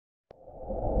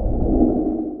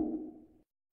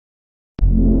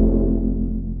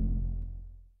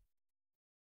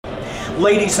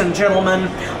Ladies and gentlemen,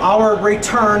 our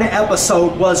return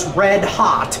episode was red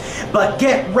hot, but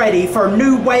get ready for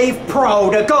New Wave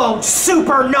Pro to go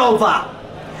supernova!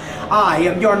 I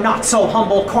am your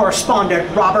not-so-humble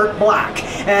correspondent, Robert Black,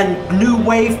 and New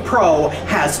Wave Pro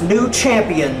has new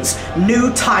champions,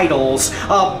 new titles,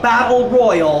 a battle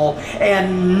royal,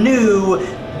 and new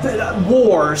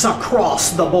wars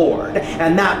across the board.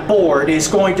 And that board is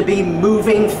going to be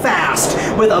moving fast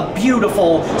with a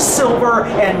beautiful silver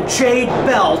and jade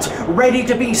belt ready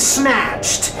to be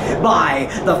snatched by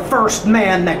the first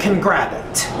man that can grab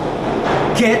it.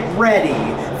 Get ready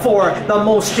for the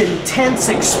most intense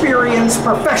experience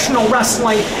professional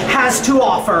wrestling has to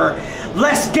offer.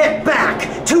 Let's get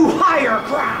back to Higher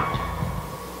Ground.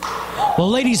 Well,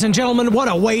 ladies and gentlemen, what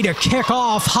a way to kick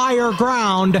off Higher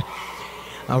Ground.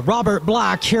 Robert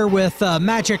Black here with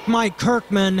Magic Mike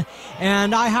Kirkman,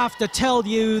 and I have to tell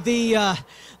you, the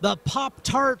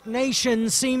Pop-Tart Nation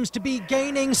seems to be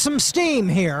gaining some steam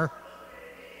here.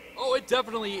 Oh, it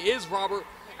definitely is, Robert.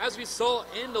 As we saw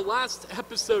in the last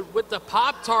episode with the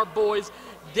Pop-Tart boys,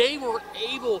 they were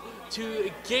able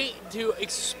to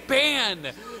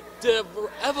expand the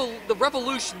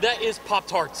revolution that is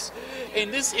Pop-Tarts.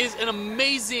 And this is an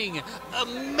amazing,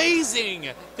 amazing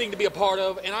thing to be a part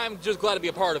of, and I'm just glad to be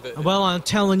a part of it. Well, I'm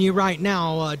telling you right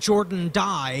now, Jordan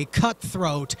Dye,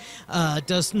 Cutthroat,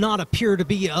 does not appear to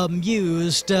be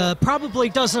amused, probably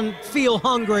doesn't feel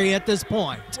hungry at this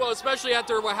point. Well, especially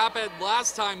after what happened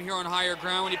last time here on Higher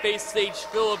Ground when he faced Sage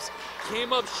Phillips,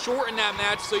 came up short in that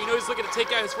match, so you know he's looking to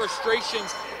take out his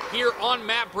frustrations here on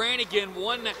Matt Brannigan,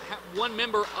 one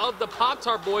member of the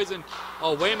Pop-Tart boys. And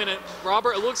oh, wait a minute,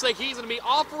 Robert, it looks like he's going to be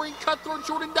offering Cutthroat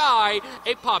Jordan Dye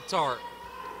a Pop-Tart.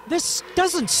 This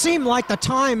doesn't seem like the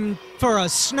time for a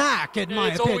snack, in my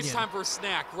opinion. It's always time for a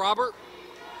snack, Robert.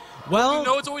 Well, you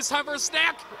know it's always time for a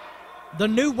snack. The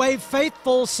New Wave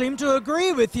faithful seem to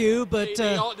agree with you, but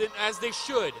they all, as they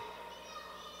should.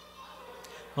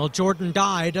 Well, Jordan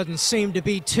Dye doesn't seem to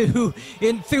be too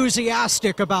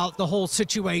enthusiastic about the whole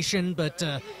situation, but...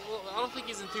 well, I don't think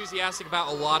he's enthusiastic about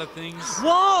a lot of things.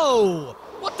 Whoa!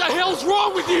 What the hell's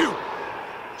wrong with you?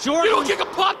 Jordan... You don't kick a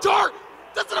Pop-Tart!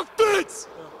 That's an offense!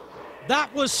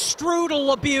 That was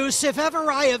strudel abuse, if ever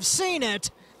I have seen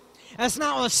it. As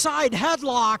now a side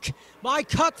headlock by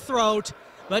Cutthroat,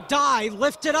 but Dye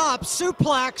lifted up,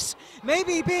 suplex,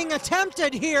 maybe being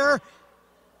attempted here.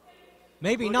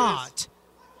 Maybe not.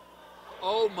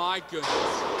 Oh my goodness.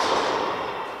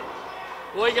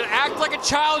 Well, you're going to act like a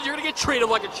child, you're going to get treated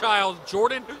like a child,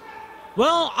 Jordan.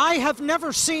 Well, I have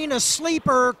never seen a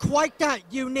sleeper quite that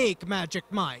unique, Magic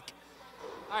Mike.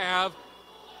 I have.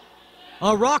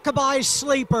 A rockabye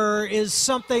sleeper is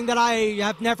something that I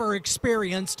have never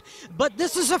experienced, but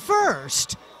this is a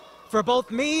first for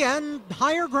both me and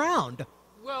Higher Ground.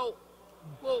 Well,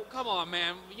 come on,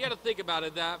 man. You got to think about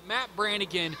it. That Matt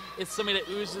Brannigan is somebody that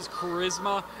oozes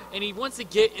charisma, and he wants to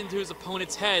get into his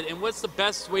opponent's head. And what's the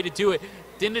best way to do it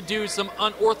than to do some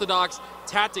unorthodox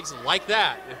tactics like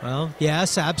that? Well,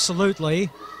 yes,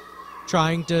 absolutely.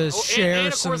 Trying to share and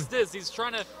of some... course this. He's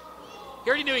trying to... He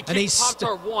already knew he kicked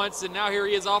Pop-Tart once, and now here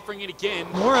he is offering it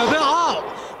again. More of it.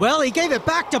 Oh! Well, he gave it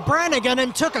back to Brannigan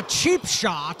and took a cheap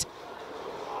shot.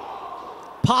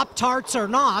 Pop-Tarts or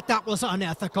not, that was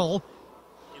unethical.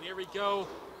 And here we go.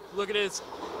 Look at this.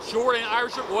 Jordan,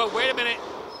 Irish... Well, wait a minute.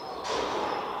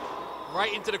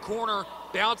 Right into the corner,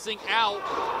 bouncing out.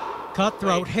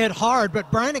 Cutthroat hit hard, but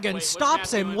Brannigan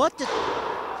stops him. What did...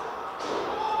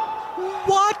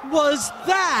 What was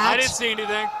that? I didn't see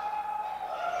anything.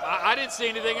 I didn't see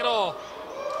anything at all.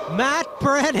 Matt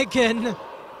Brannigan.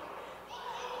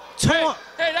 Hey,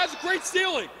 that's great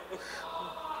stealing.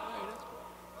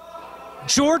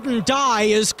 Jordan Dye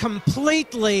is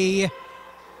completely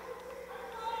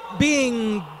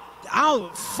being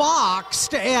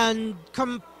outfoxed and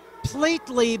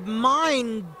completely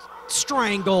mind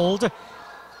strangled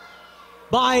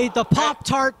by the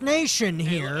Pop-Tart Nation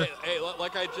here. Hey,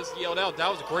 like I just yelled out, that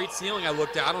was a great ceiling I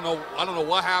looked at. I don't know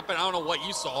what happened. I don't know what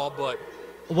you saw, but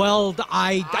well,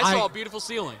 I saw a beautiful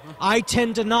ceiling. I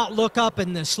tend to not look up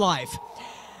in this life.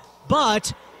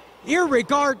 But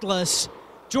irregardless,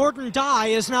 Jordan Dye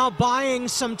is now buying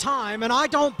some time, and I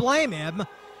don't blame him,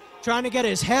 trying to get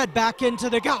his head back into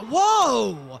the gut.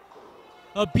 Whoa!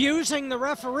 Abusing the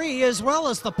referee as well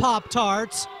as the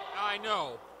Pop-Tarts. I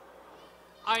know.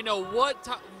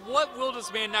 What will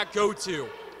this man not go to?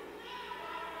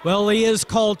 Well, he is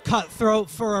called Cutthroat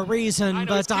for a reason, I know,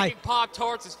 but he's kicking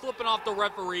Pop-Tarts, he's flipping off the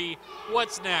referee.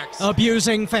 What's next?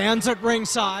 Abusing fans at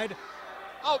ringside.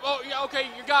 Oh, yeah, okay,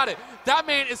 you got it. That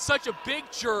man is such a big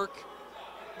jerk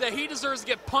that he deserves to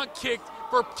get punt kicked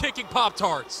for kicking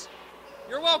Pop-Tarts.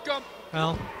 You're welcome.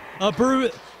 Well,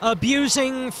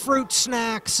 abusing fruit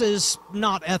snacks is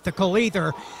not ethical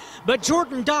either. But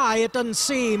Jordan Dye, it doesn't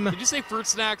seem... Did you say fruit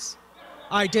snacks?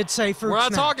 I did say fruit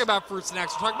snacks. We're not talking about fruit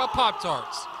snacks. We're talking about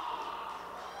Pop-Tarts.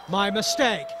 My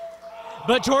mistake.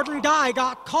 But Jordan Dye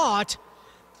got caught,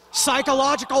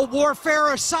 psychological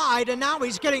warfare aside, and now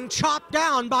he's getting chopped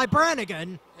down by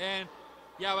Brannigan. And,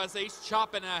 yeah, I was say he's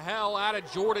chopping the hell out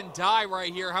of Jordan Dye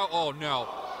right here. Oh, no.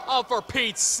 Oh, for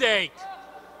Pete's sake.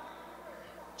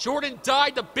 Jordan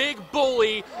Dye, the big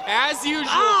bully, as usual.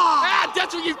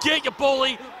 That's what you get, you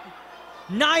bully.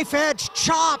 Knife edge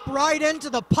chop right into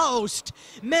the post.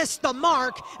 Missed the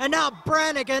mark, and now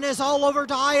Brannigan is all over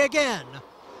Dye again.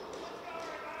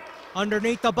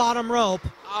 Underneath the bottom rope.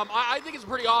 I think it's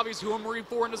pretty obvious who I'm rooting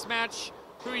for in this match.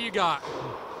 Who you got?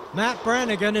 Matt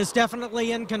Brannigan is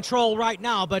definitely in control right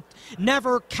now, but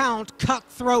never count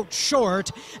Cutthroat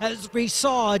short, as we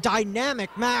saw a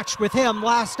dynamic match with him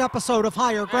last episode of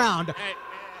Higher Ground.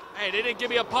 Hey, they didn't give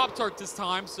me a Pop-Tart this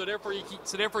time, so therefore you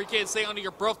can't say under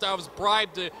your breath that I was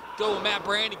bribed to go with Matt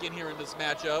Brannigan here in this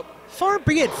matchup. Far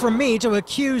be it from me to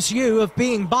accuse you of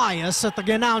being biased at the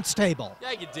announce table.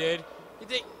 Yeah, you did.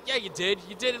 Yeah, you did.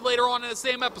 You did it later on in the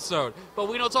same episode, but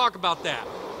we don't talk about that.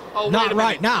 Oh, not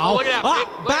right now. Oh, look at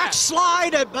that.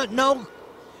 Backslide, but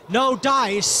no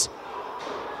dice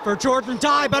for Jordan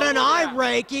Dye, but an eye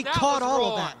rake. He caught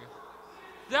all of that.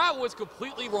 That was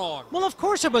completely wrong. Well, of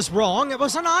course it was wrong. It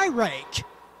was an eye rake.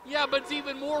 Yeah, but it's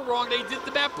even more wrong they did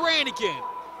to Matt Brannigan.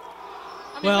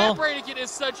 I mean, Matt Brannigan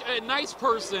is such a nice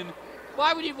person.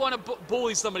 Why would you want to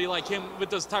bully somebody like him with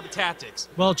those type of tactics?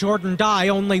 Well, Jordan Dye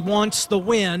only wants the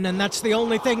win, and that's the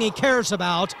only thing he cares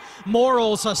about,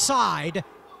 morals aside.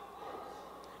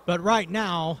 But right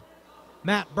now,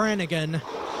 Matt Brannigan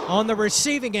on the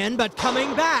receiving end, but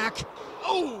coming back.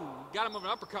 Oh, got him with an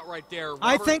uppercut right there, Robert.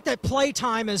 I think that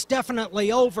playtime is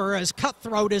definitely over as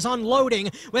Cutthroat is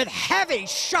unloading with heavy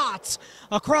shots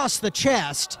across the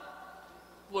chest.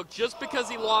 Look, just because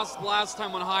he lost last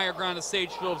time on Higher Ground to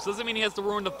Sage Phillips doesn't mean he has to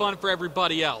ruin the fun for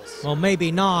everybody else. Well, maybe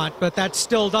not, but that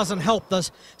still doesn't help the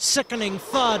sickening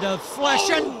thud of flesh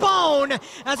and bone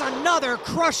as another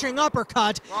crushing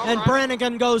uppercut, and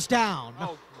Brannigan goes down.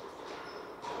 Oh.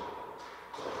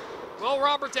 Well,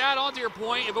 Robert, to add on to your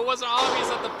point, if it wasn't obvious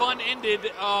that the fun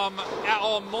ended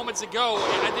moments ago,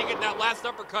 and I think that last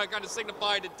uppercut kind of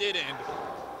signified it did end.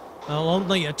 Well,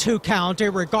 only a 2 count,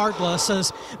 irregardless,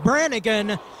 as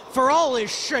Brannigan, for all his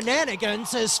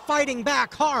shenanigans, is fighting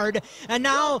back hard and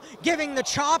now giving the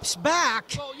chops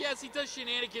back. Well, yes, he does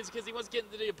shenanigans because he was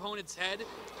getting to the opponent's head.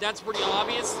 That's pretty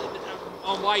obvious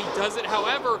on why he does it.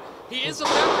 However, he is a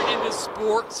veteran in this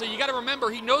sport, so you got to remember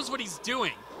he knows what he's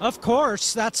doing. Of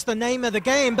course, that's the name of the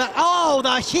game, but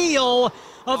the heel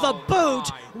of the boot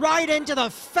right into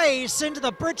the face, into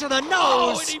the bridge of the nose.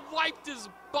 Oh, and he wiped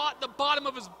the bottom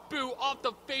of his boot off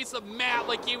the face of Matt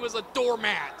like he was a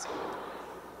doormat.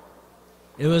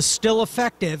 It was still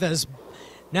effective as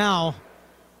now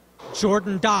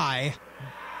Jordan Dye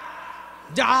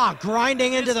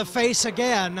grinding into the face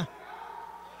again,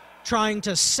 trying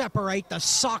to separate the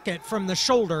socket from the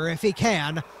shoulder if he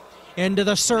can into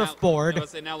the surfboard.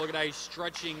 Now look at how he's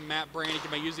stretching Matt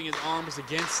Brannigan by using his arms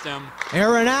against him.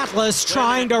 Aaron Atlas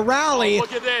trying to rally. Oh,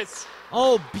 look at this.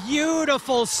 Oh,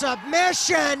 beautiful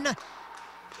submission.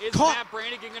 Is Matt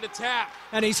Brannigan going to tap?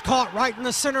 And he's caught right in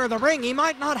the center of the ring. He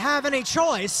might not have any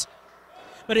choice,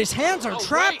 but his hands are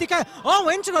trapped.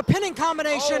 Right. Into a pinning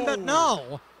combination, but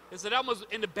no. So that almost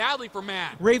ended badly for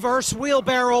Matt. Reverse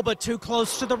wheelbarrow, but too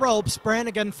close to the ropes.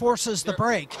 Brannigan forces the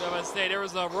break. There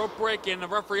was a rope break, and the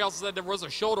referee also said there was a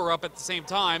shoulder up at the same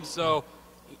time, so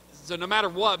no matter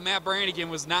what, Matt Brannigan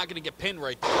was not going to get pinned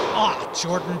right there.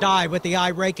 Jordan Dye with the eye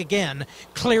rake again,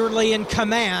 clearly in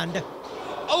command.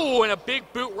 Oh, and a big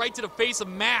boot right to the face of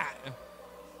Matt.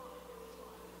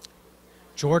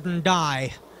 Jordan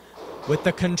Dye with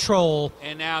the control.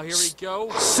 And now here we go.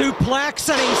 Suplex,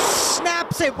 and he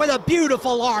snaps it with a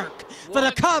beautiful arc for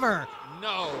the cover.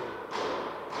 No.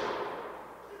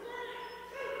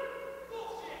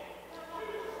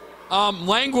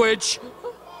 Language.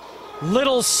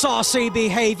 Little saucy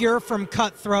behavior from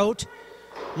Cutthroat.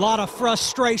 A lot of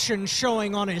frustration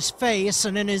showing on his face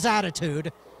and in his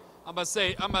attitude. I'm about to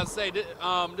say,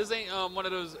 this ain't one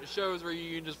of those shows where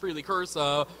you can just freely curse.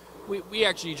 We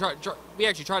actually try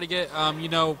to get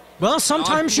Well,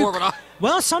 sometimes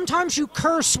you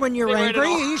curse when you're angry.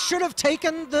 He should have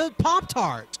taken the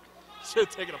Pop-Tart. Should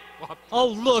have taken a Pop-Tart. Oh,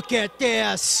 look at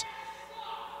this.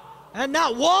 And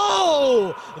now,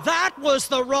 whoa! That was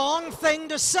the wrong thing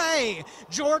to say.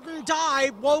 Jordan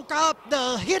Dye woke up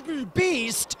the hidden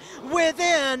beast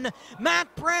within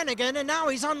Matt Brannigan, and now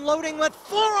he's unloading with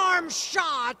forearm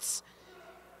shots.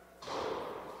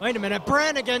 Wait a minute,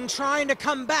 Brannigan trying to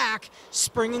come back,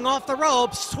 springing off the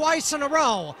ropes twice in a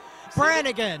row.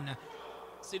 Brannigan.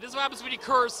 See, this is what happens when you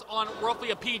curse on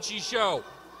roughly a PG show.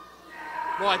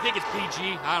 Well, I think it's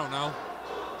PG, I don't know.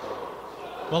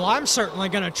 Well, I'm certainly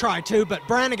going to try to, but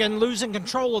Brannigan losing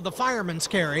control of the fireman's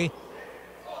carry.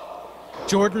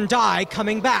 Jordan Dye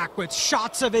coming back with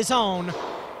shots of his own.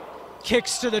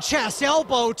 Kicks to the chest,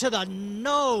 elbow to the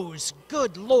nose.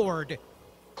 Good Lord.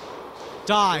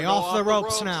 Dye off the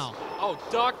ropes now. Oh,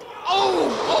 duck.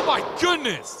 Oh my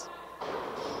goodness.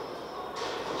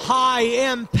 High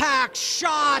impact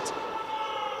shot,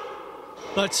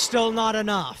 but still not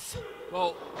enough.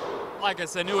 Well, like I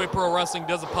said, New Wave Pro Wrestling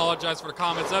does apologize for the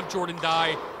comments of Jordan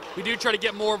Dye. We do try to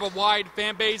get more of a wide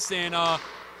fan base, and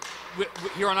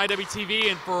here on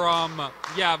IWTV, and for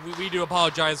we do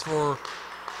apologize for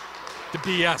the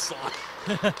BS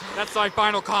line. That's my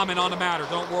final comment on the matter.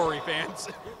 Don't worry, fans.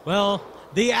 Well,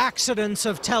 the accidents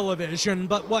of television,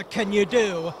 but what can you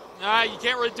do? You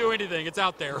can't really do anything. It's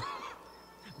out there.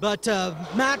 But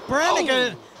Matt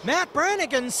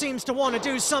Brannigan seems to want to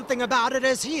do something about it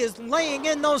as he is laying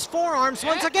in those forearms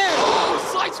once again. Oh,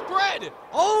 sliced bread!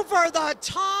 Over the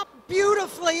top,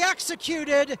 beautifully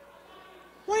executed.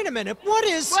 Wait a minute, what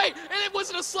is... Wait, and it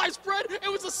wasn't a sliced bread,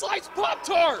 it was a sliced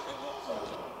Pop-Tart!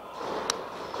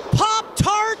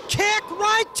 Pop-Tart kick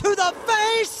right to the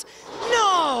face?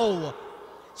 No!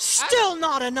 Still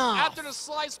not enough. After the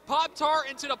sliced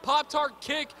Pop-Tart into the Pop-Tart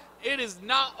kick, it is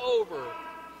not over.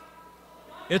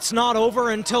 It's not over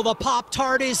until the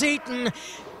Pop-Tart is eaten,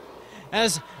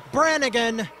 as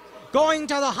Brannigan going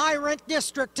to the high rent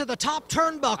district to the top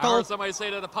turnbuckle. I heard somebody say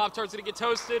that the Pop-Tart's gonna get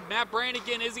toasted. Matt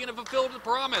Brannigan, is he gonna fulfill the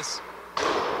promise?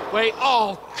 Wait,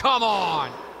 oh, come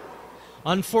on.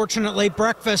 Unfortunately,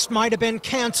 breakfast might have been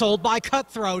canceled by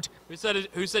Cutthroat. Who said you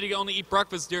can only eat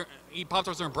Pop-Tarts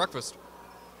during breakfast?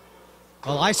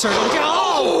 Well, I certainly can.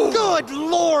 Oh, good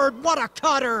Lord, what a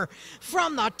cutter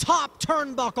from the top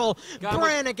turnbuckle.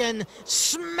 Brannigan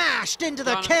smashed into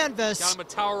the canvas. Got him a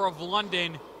Tower of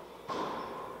London.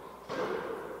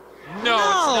 No,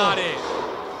 it's not it.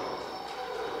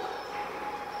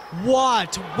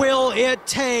 What will it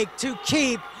take to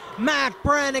keep Matt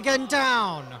Brannigan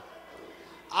down?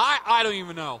 I don't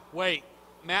even know. Wait,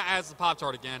 Matt has the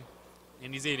Pop-Tart again,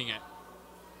 and he's eating it.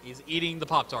 He's eating the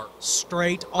Pop-Tart.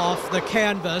 Straight off the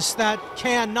canvas. That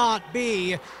cannot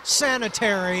be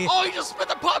sanitary. Oh, he just spit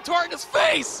the Pop-Tart in his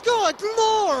face! Good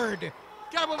Lord!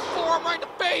 Got him with a forearm right in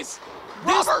the face!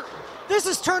 Robert! This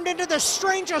has turned into the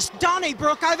strangest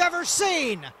Donnybrook I've ever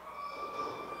seen.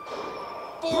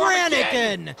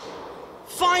 Brannigan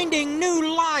finding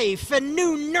new life and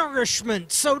new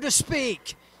nourishment, so to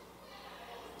speak.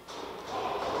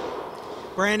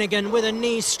 Brannigan with a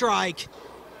knee strike.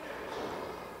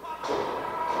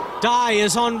 Dye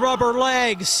is on rubber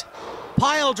legs.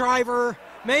 Pile driver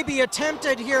may be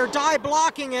attempted here. Dye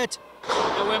blocking it.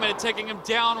 And wait a minute, taking him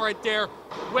down right there.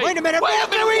 Wait a minute,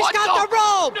 he's got the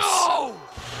ropes! No!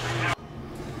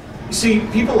 You see,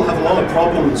 people have a lot of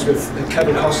problems with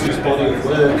Kevin Costner's body of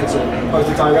work as both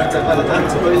a director and an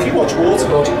actor, but if you watch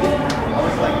Waterboy,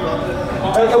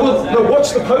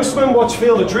 watch The Postman, watch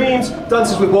Field of Dreams,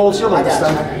 Dances with Wolves, you'll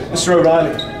understand. Mr.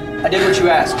 O'Reilly. I did what you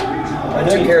asked. I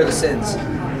took care of the sins.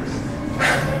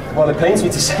 Well, it pains me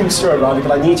to say, Mr. O'Reilly,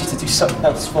 but I need you to do something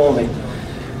else for me.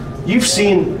 You've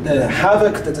seen the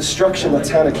havoc, the destruction that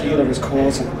Anakin is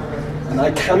causing, and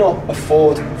I cannot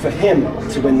afford for him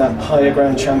to win that Higher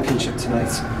Ground Championship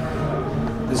tonight.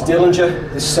 There's Dillinger,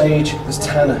 there's Sage, there's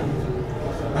Tanner.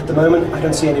 At the moment, I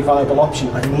don't see any viable option.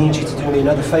 I need you to do me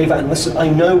another favour, and listen, I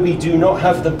know we do not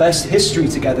have the best history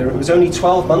together. It was only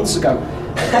 12 months ago.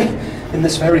 In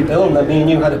this very building that me and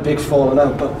you had a big falling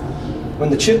out, but when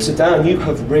the chips are down, you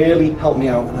have really helped me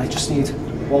out, and I just need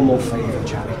one more favour,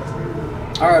 Jerry.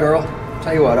 All right, Earl.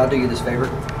 Tell you what, I'll do you this favor.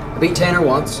 I beat Tanner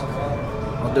once.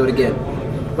 I'll do it again.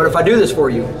 But if I do this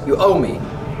for you, you owe me.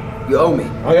 You owe me.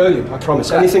 I owe you, I promise.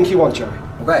 Okay. Anything you want, Jerry.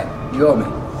 Okay, you owe me.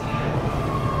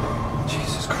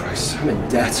 Jesus Christ, I'm in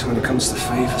debt when it comes to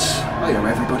favours. I owe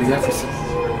everybody everything.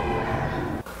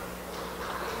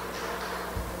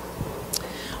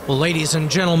 Well, ladies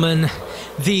and gentlemen,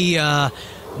 the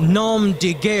nom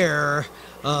de guerre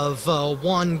of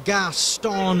one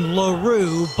Gaston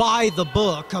Leroux, by the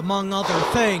book, among other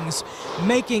things,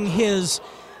 making his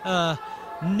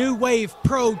New Wave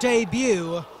Pro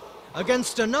debut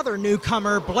against another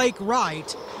newcomer, Blake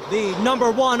Wright. the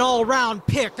 #1 all-round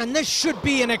pick, and this should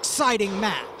be an exciting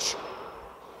match.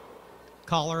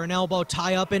 Collar and elbow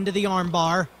tie up into the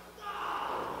armbar.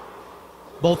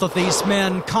 Both of these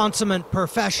men consummate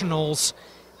professionals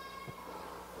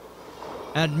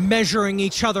and measuring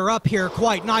each other up here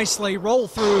quite nicely. Roll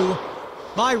through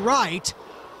by right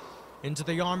into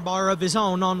the armbar of his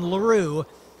own on LaRue.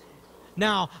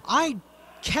 Now, I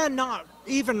cannot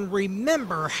even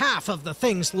remember half of the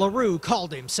things LaRue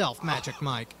called himself, Magic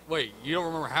Mike. Wait, you don't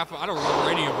remember half of them? I don't remember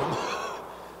any of them.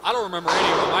 I don't remember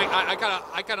any of them.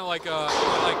 I kind of like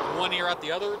one ear out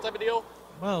the other type of deal.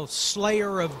 Well,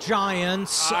 Slayer of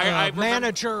Giants,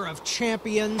 manager of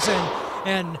champions,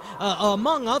 and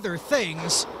among other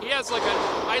things. He has like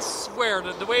I swear,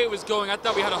 the way it was going, I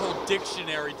thought we had a whole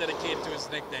dictionary dedicated to his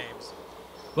nicknames.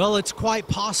 Well, it's quite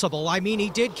possible. I mean, he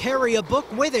did carry a book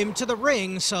with him to the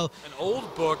ring, so... An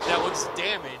old book that looks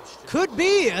damaged. Could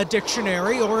be a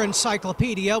dictionary or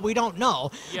encyclopedia, we don't know.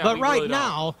 Yeah, but right really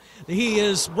now, he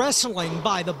is wrestling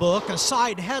by the book, a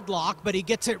side headlock, but he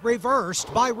gets it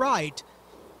reversed by right.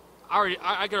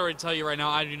 I can already tell you right now,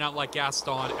 I do not like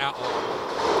Gaston at all.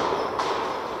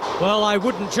 Well, I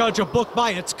wouldn't judge a book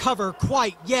by its cover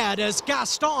quite yet as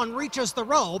Gaston reaches the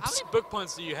ropes. How many book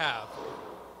puns do you have?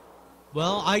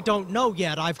 Well, I don't know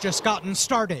yet. I've just gotten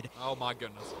started. Oh, my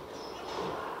goodness.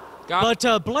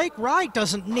 But Blake Wright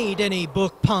doesn't need any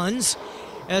book puns,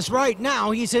 as right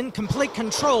now he's in complete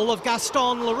control of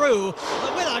Gaston LaRue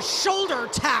with a shoulder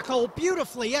tackle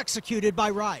beautifully executed by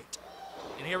Wright.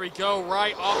 And here we go,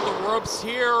 right off the ropes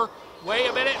here. Wait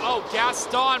a minute. Oh,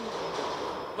 Gaston.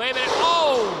 Wait a minute.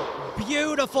 Oh!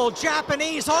 Beautiful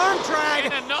Japanese arm drag.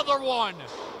 And another one.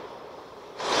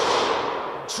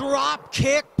 Drop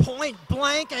kick, point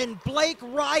blank, and Blake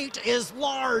Wright is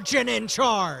large and in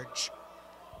charge.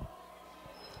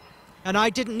 And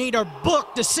I didn't need a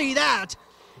book to see that.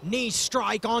 Knee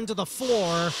strike onto the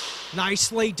floor.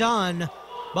 Nicely done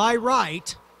by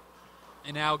Wright.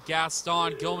 And now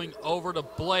Gaston going over to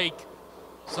Blake.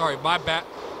 Sorry, my bad.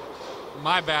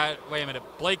 My bad. Wait a minute.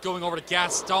 Blake going over to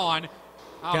Gaston.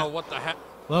 I don't know what the heck.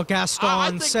 Well,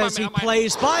 Gaston says he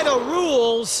plays by the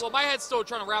rules. Well, my head's still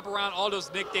trying to wrap around all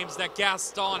those nicknames that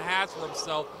Gaston has for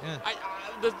himself. Yeah.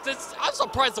 I'm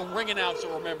surprised the ring announcer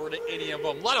remembered any of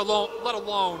them, let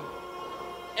alone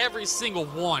every single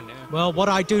one. Well, what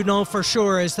I do know for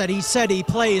sure is that he said he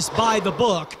plays by the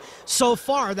book. So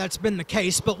far, that's been the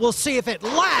case, but we'll see if it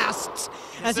lasts.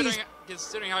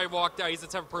 Considering how he walked out, he's the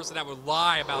type of person that would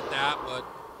lie about that, but...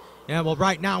 Yeah, well,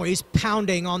 right now he's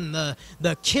pounding on the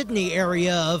kidney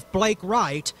area of Blake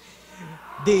Wright,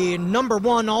 the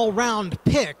 #1 all-round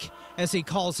pick, as he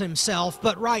calls himself.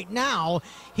 But right now,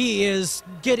 he is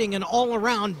getting an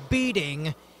all-around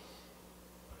beating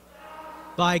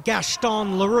by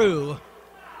Gaston LaRue.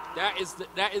 That is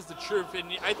the truth,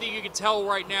 and I think you can tell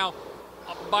right now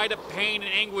by the pain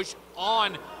and anguish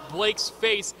on Blake's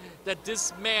face that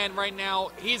this man right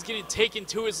now, he's getting taken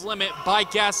to his limit by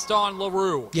Gaston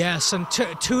LaRue. Yes, and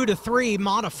 2 to 3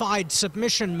 modified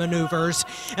submission maneuvers.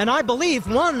 And I believe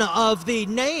one of the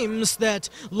names that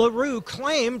LaRue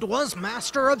claimed was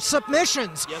Master of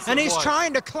Submissions. Yes, and he's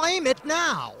trying to claim it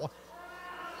now.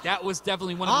 That was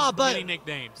definitely one of his many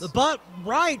nicknames. But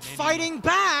Wright fighting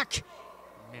back.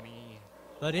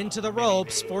 But into the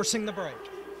ropes, forcing the break.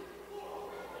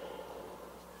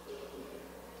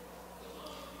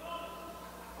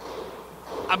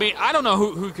 I mean, I don't know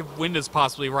who could win this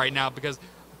possibly right now because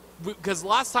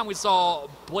last time we saw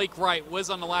Blake Wright was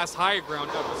on the last Higher Ground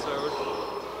episode.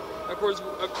 Of course,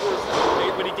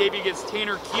 when he debuted against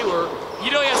Tanner Keeler,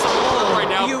 you know he has some work right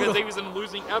now because he was in a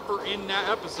losing effort in that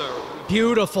episode.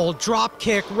 Beautiful drop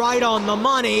kick right on the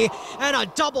money and a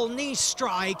double knee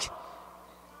strike.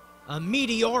 A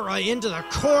Meteora into the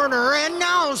corner and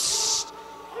now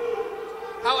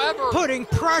putting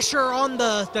pressure on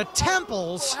the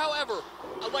temples. However,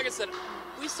 like I said,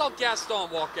 we saw Gaston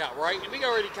walk out, right? And we can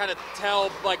already kind of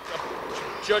tell, like,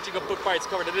 judging a book by its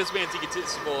cover, that this man's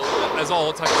egotistical as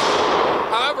all time.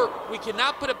 However, we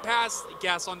cannot put it past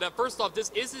Gaston that, first off,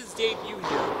 this is his debut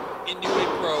here in New Wave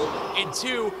Pro, and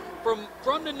 2,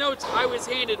 from the notes I was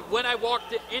handed when I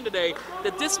walked in today,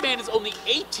 that this man is only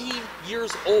 18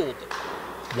 years old.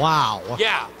 Wow.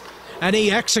 Yeah. And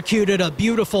he executed a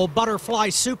beautiful butterfly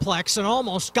suplex and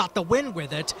almost got the win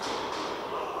with it.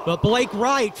 But Blake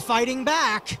Wright fighting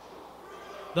back.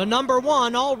 The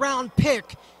 #1 all-round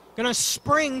pick. Gonna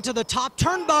spring to the top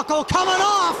turnbuckle, coming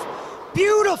off.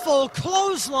 Beautiful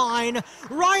clothesline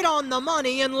right on the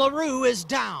money, and LaRue is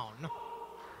down.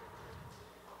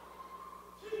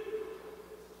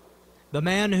 The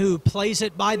man who plays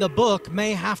it by the book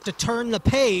may have to turn the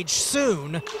page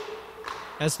soon,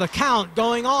 As the count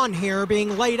going on here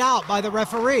being laid out by the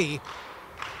referee.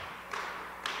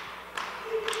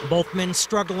 Both men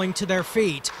struggling to their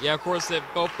feet. Yeah, of course, if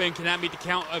both men cannot meet the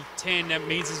count of 10, that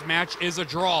means this match is a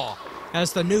draw.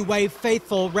 As the New Wave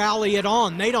faithful rally it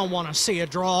on, they don't want to see a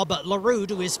draw, but LaRue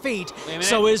to his feet,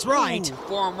 so is Right. Ooh,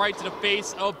 forearm right to the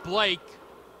face of Blake.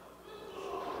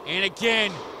 And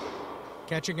again.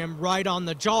 Catching him right on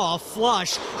the jaw,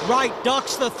 flush. Right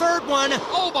ducks the third one.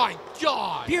 Oh my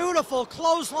God! Beautiful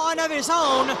clothesline of his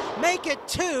own. Make it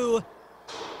 2.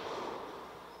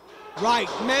 Right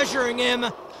measuring him.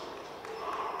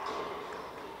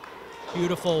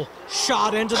 Beautiful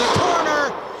shot into the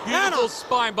corner. Beautiful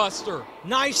spine buster.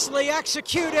 Nicely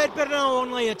executed, but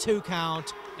only a 2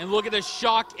 count. And look at the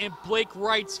shock in Blake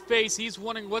Wright's face. He's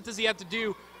wondering what does he have to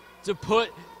do to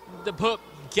put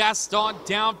Gaston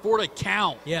down for the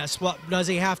count. Yes, what does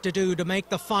he have to do to make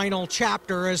the final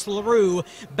chapter as LaRue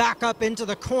back up into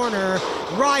the corner.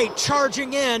 Wright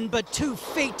charging in, but 2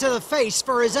 feet to the face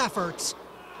for his efforts.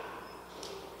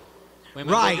 Wait a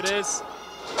minute, right. Look at this.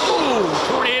 Ooh,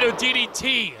 tornado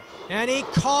DDT. And he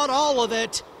caught all of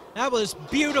it. That was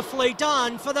beautifully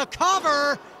done for the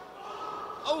cover.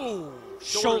 Oh,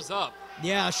 shoulders up.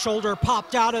 Yeah, shoulder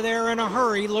popped out of there in a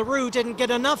hurry. LaRue didn't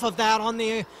get enough of that on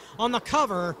the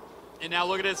cover. And now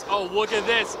look at this. Oh, look at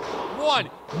this. 1,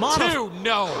 2,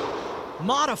 no.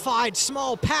 Modified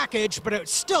small package, but it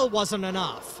still wasn't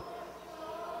enough.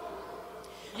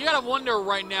 You gotta wonder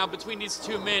right now between these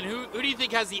two men, who do you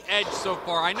think has the edge so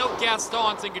far? I know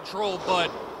Gaston's in control, but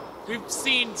we've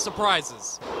seen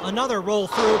surprises. Another roll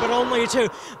through, but only 2.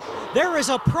 There is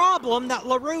a problem that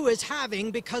LaRue is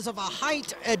having because of a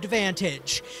height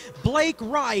advantage. Blake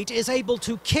Wright is able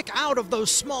to kick out of those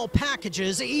small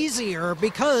packages easier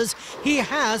because he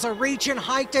has a reach and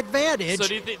height advantage.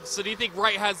 So do you think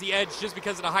Wright has the edge just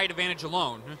because of the height advantage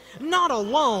alone? Not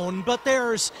alone, but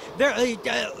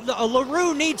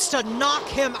LaRue needs to knock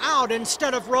him out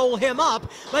instead of roll him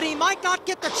up, but he might not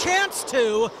get the chance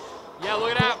to. Yeah,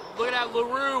 look at that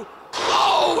LaRue.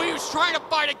 Oh, he was trying to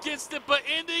fight against it, but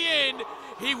in the end,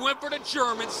 he went for the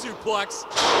German suplex.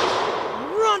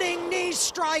 Running knee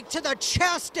strike to the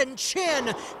chest and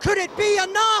chin. Could it be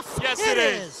enough? Yes, it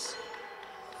is.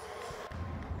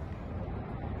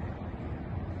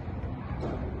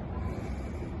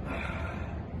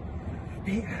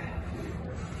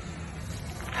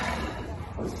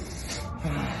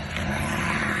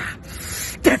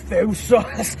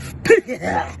 Defensores.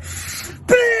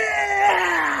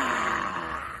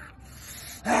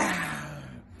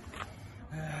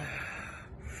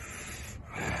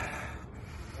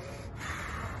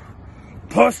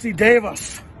 Percy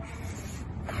Davis,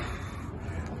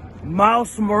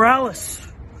 Miles Morales,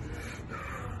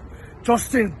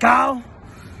 Justin Gao,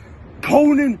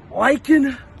 Conan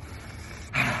Lycan,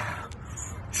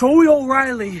 Joey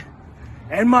O'Reilly,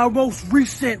 and my most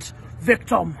recent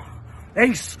victim,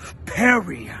 Ace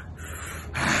Perry.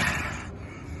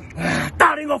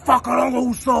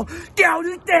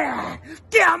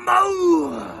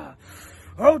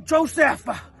 Oh, Joseph,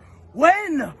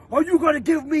 when are you going to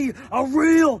give me a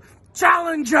real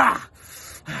challenger?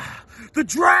 The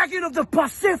Dragon of the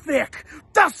Pacific,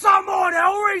 the Samoan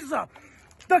Hellraiser,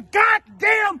 the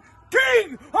goddamn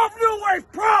King of New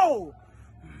Wave Pro!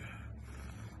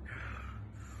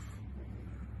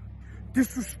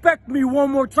 Disrespect me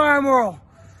one more time, Earl.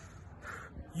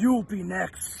 You'll be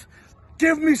next.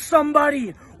 Give me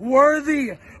somebody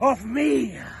worthy of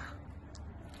me.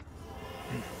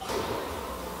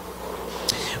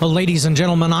 Well, ladies and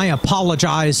gentlemen, I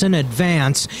apologize in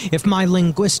advance if my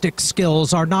linguistic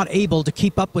skills are not able to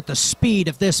keep up with the speed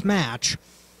of this match.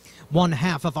 One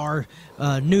half of our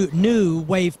new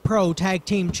Wave Pro Tag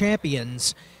Team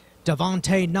Champions,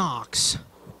 Devontae Knox,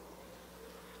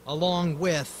 along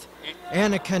with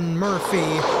Anakin Murphy,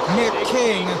 Nick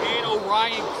King, and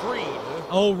Orion Creed.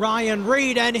 Orion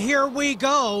Reed, and here we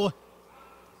go.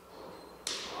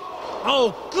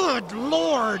 Oh, good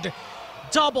Lord.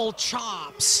 Double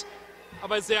chops. I'm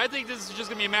about to say, I think this is just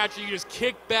going to be a match where you just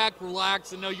kick back,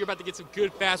 relax, and know you're about to get some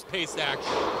good, fast-paced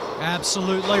action.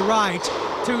 Absolutely right.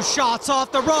 2 shots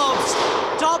off the ropes.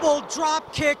 Double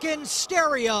drop kick in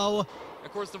stereo.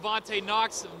 Of course, Devontae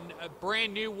Knox, a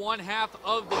brand new one half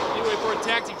of the New Wave Pro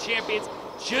Tag Team Champions,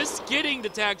 just getting the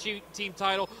tag team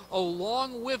title,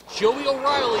 along with Joey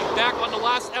O'Reilly back on the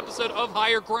last episode of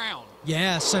Higher Ground.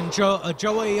 Yes, and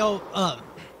Joey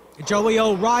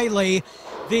O'Reilly,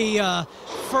 the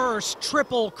first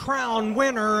Triple Crown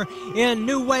winner in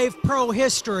New Wave Pro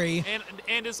history.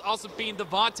 And is also being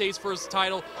Devontae's first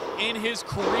title in his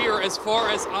career as far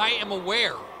as I am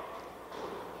aware.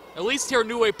 At least here,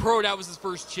 New Wave Pro, that was his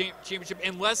first championship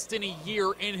in less than a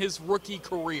year in his rookie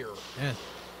career. Yeah.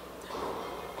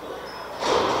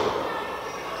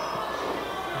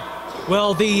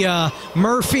 Well, the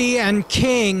Murphy and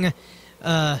King,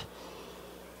 the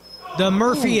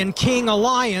Murphy and King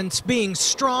alliance being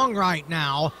strong right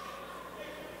now,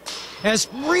 as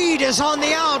Reed is on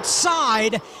the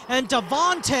outside and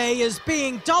Devontae is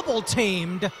being double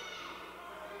teamed.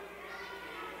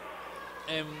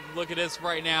 And look at this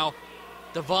right now.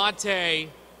 Devontae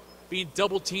being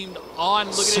double teamed on.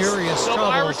 Look at serious this. trouble.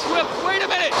 Irish whip. Wait a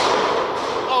minute.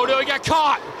 Oh no, he got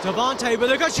caught. Devontae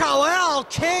with a good shot. Well,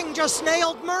 King just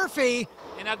nailed Murphy.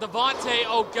 And now Devontae,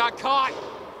 got caught.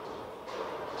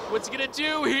 What's he gonna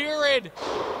do here? And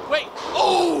wait.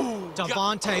 Oh!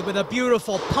 Devontae with a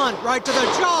beautiful punt right to the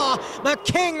jaw. But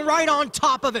King right on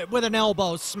top of it with an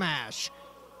elbow smash.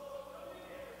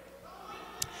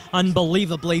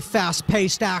 Unbelievably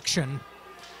fast-paced action.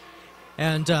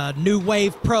 And New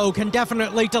Wave Pro can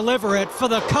definitely deliver it for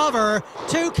the cover.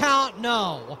 2 count,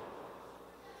 no.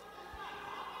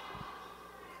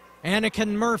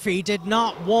 Anakin Murphy did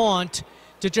not want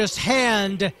to just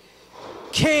hand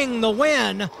King the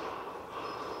win.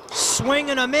 Swing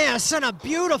and a miss, and a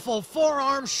beautiful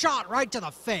forearm shot right to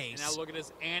the face. And now look at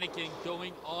this Anakin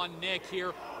going on Nick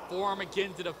here. Forearm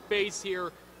again to the face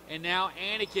here. And now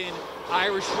Anakin,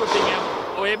 Irish whipping him.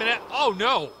 Oh, wait a minute. Oh,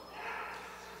 no.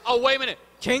 Oh, wait a minute.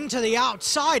 King to the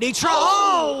outside. He tried.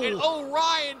 Oh! And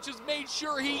Orion just made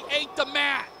sure he ate the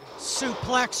mat.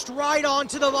 Suplexed right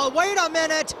onto the wall. Wait a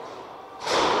minute.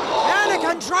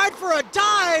 Anakin tried for a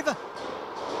dive.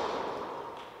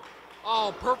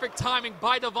 Oh, perfect timing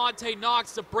by Devontae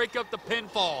Knox to break up the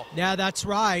pinfall. Yeah, that's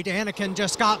right. Anakin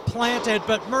just got planted,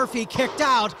 but Murphy kicked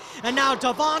out. And now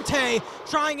Devontae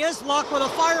trying his luck with a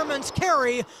fireman's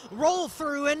carry. Roll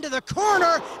through into the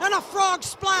corner and a frog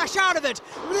splash out of it.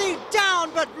 Reed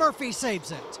down, but Murphy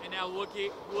saves it. And now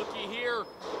looky here.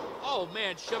 Oh,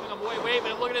 man, shoving him away. Wait a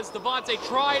minute, look at this. Devontae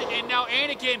tried, and now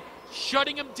Anakin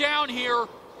shutting him down here.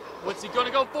 What's he going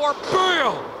to go for?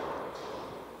 Bam!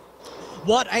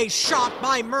 What a shot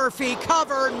by Murphy.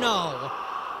 Cover, no.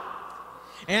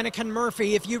 Anakin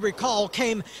Murphy, if you recall,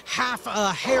 came half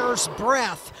a hair's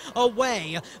breadth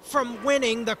away from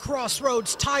winning the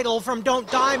Crossroads title from Don't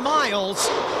Die Miles.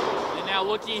 And now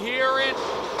looky here, and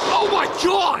oh my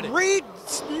God! Reed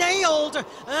nailed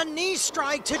a knee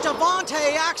strike to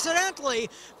Devontae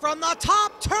accidentally from the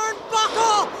top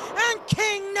turnbuckle, and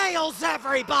King nails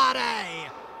everybody.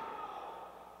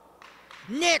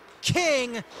 Nick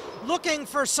King looking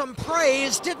for some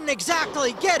praise, didn't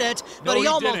exactly get it, but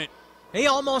no, he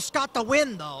almost got the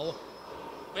win though.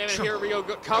 Wait a minute, here we go,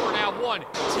 cover now, 1, 2,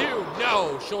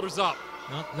 no, shoulders up.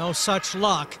 No such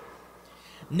luck.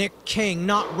 Nick King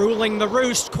not ruling the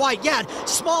roost quite yet.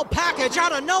 Small package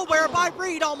out of nowhere by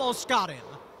Reed, almost got him.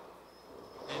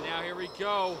 And now here we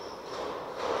go.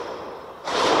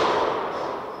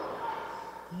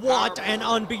 What an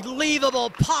unbelievable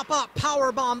pop-up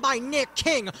powerbomb by Nick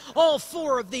King. All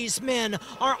 4 of these men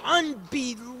are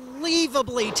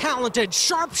unbelievably talented.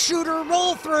 Sharpshooter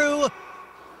roll through.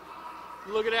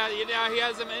 Look at that, now he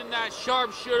has him in that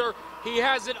sharpshooter. He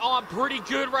has it on pretty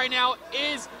good right now.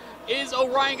 Is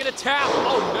Orion gonna tap?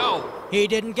 Oh no. He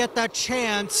didn't get the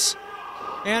chance.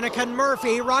 Anakin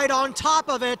Murphy right on top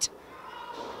of it.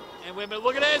 And wait a minute,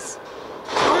 look at this.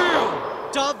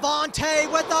 Devontae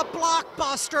with the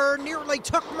blockbuster nearly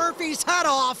took Murphy's head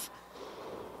off.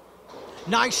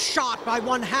 Nice shot by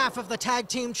one half of the tag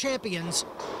team champions,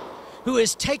 who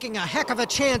is taking a heck of a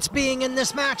chance being in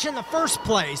this match in the first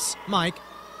place, Mike.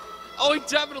 Oh, he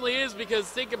definitely is, because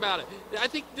think about it. I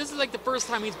think this is like the first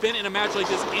time he's been in a match like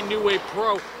this in New Wave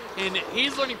Pro, and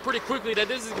he's learning pretty quickly that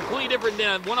this is completely different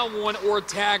than a one-on-one or a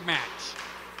tag match.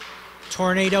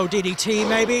 Tornado DDT,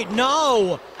 maybe?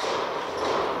 No!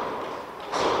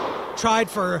 Tried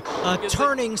for a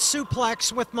turning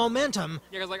suplex with momentum.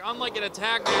 Yeah, because like unlike in a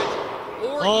tag match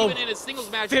or even in a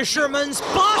singles match. Fisherman's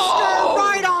Buster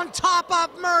right on top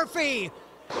of Murphy.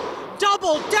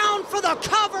 Double down for the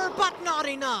cover, but not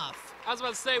enough. I was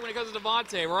about to say, when it comes to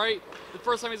Devontae, right? The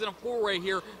first time he's in a four-way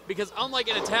here, because unlike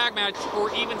in a tag match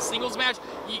or even singles match,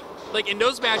 like in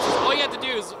those matches, all you have to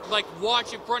do is like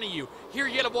watch in front of you. Here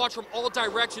you got to watch from all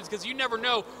directions, because you never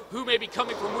know who may be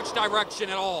coming from which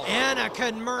direction at all.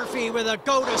 Anakin Murphy with a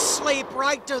go to sleep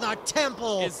right to the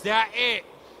temple. Is that it?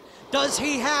 Does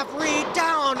he have Reed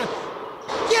down?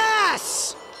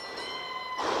 Yes!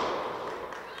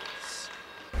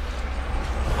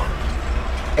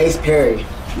 Ace Perry,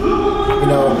 you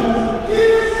know,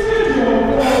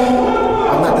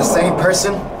 I'm not the same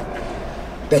person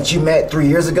that you met 3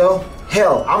 years ago.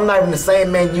 Hell, I'm not even the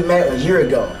same man you met a year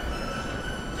ago.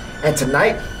 And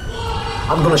tonight,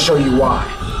 I'm gonna show you why.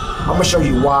 I'm gonna show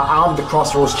you why I'm the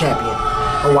Crossroads Champion.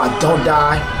 And why Don't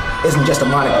Die isn't just a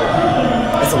moniker,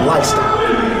 it's a lifestyle.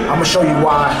 I'm gonna show you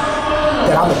why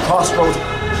that I'm the Crossroads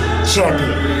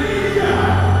Champion.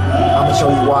 I'm gonna show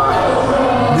you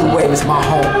why New Wave is my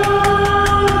home.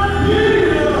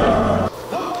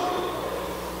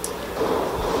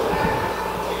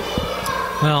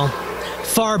 Well,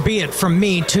 far be it from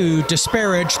me to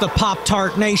disparage the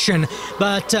Pop-Tart Nation,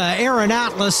 but Aaron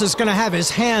Atlas is going to have his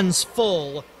hands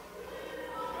full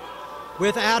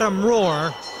with Adam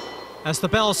Rohr as the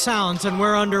bell sounds and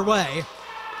we're underway.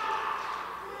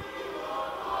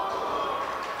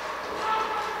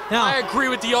 Now, I agree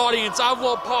with the audience. I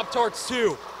want Pop-Tarts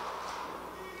too.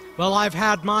 Well, I've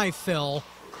had my fill,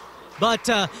 but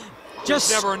just...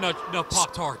 There's never enough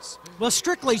Pop-Tarts. Well,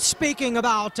 strictly speaking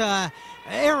about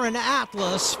Aaron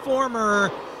Atlas,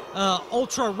 former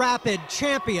ultra-rapid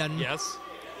champion. Yes.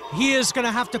 He is going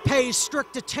to have to pay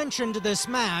strict attention to this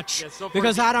match so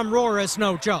because Adam Rohr is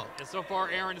no joke. And so far,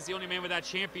 Aaron is the only man with that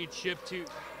championship to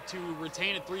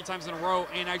retain it 3 times in a row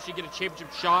and actually get a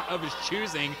championship shot of his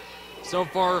choosing. So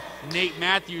far, Nate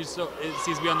Matthews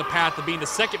seems to be on the path of being the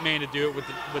second man to do it with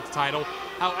the title.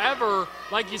 However,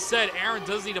 like you said, Aaron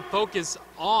does need to focus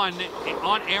on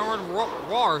Aaron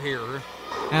Rohr here.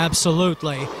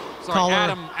 Absolutely. Sorry,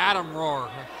 Adam Rohr.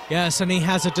 Yes, and he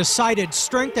has a decided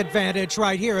strength advantage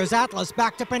right here as Atlas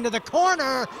backed up into the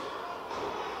corner.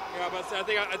 Yeah, but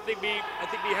I think me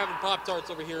having Pop-Tarts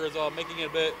over here is making it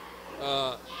a bit.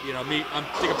 I'm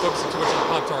focusing too much on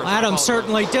Pop-Tarts. Adam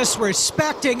certainly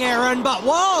disrespecting Aaron, but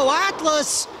whoa,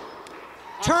 Atlas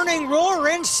turning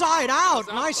Rohr inside out.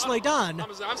 Nicely done.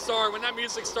 I'm sorry, when that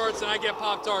music starts and I get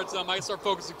Pop-Tarts, I start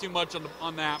focusing too much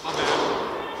on that. My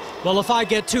bad. Well, if I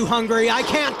get too hungry, I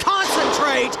can't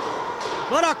concentrate.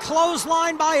 But a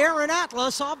clothesline by Aaron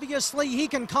Atlas, obviously he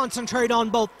can concentrate on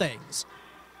both things.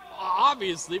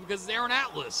 Obviously, because it's Aaron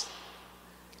Atlas.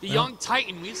 The young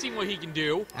Titan, we've seen what he can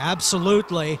do.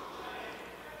 Absolutely.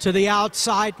 To the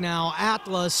outside now,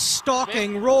 Atlas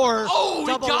stalking Rohr. Oh,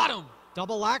 he got him.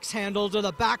 Double axe handle to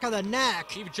the back of the neck.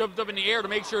 He jumped up in the air to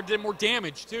make sure it did more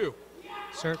damage, too.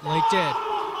 Certainly did.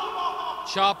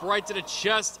 Chop right to the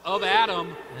chest of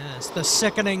Adam. Yes, the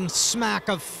sickening smack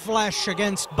of flesh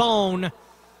against bone.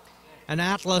 And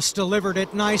Atlas delivered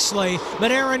it nicely.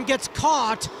 But Aaron gets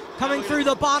caught coming through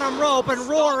the bottom rope, and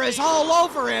Rohr is all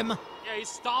over him. Yeah, he's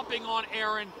stomping on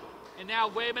Aaron. And now,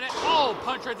 wait a minute. Oh,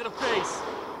 punch right to the face.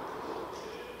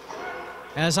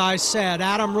 As I said,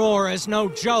 Adam Rohr is no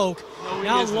joke. No,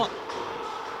 now, he isn't.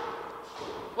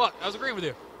 What? I was agreeing with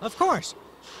you. Of course.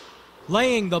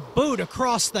 Laying the boot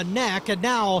across the neck, and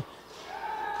now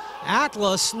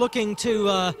Atlas looking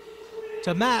to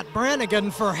Matt Brannigan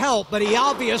for help, but he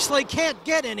obviously can't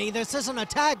get any. This isn't a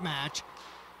tag match.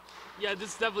 Yeah,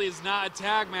 this definitely is not a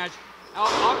tag match.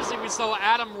 Obviously, we saw what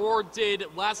Adam Rohr did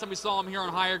last time we saw him here on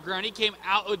Higher Ground. He came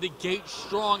out of the gate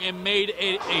strong and made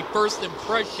a first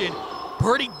impression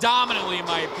pretty dominantly, in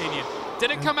my opinion.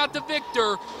 Didn't come out the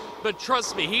victor, but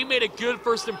trust me, he made a good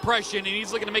first impression, and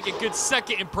he's looking to make a good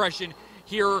second impression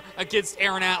here against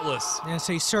Aaron Atlas. Yes,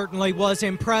 he certainly was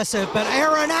impressive, but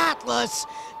Aaron Atlas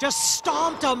just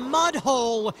stomped a mud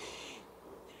hole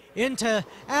into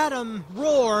Adam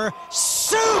Rohr.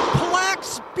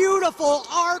 Suplex, beautiful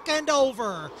arc and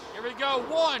over. Here we go,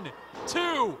 1,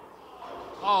 2.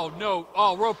 Oh, no.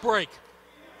 Oh, rope break.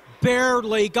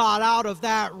 Barely got out of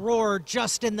that. Rohr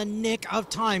just in the nick of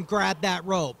time grabbed that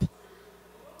rope.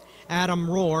 Adam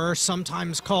Rohr,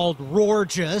 sometimes called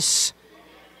Rohrgeous,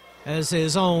 as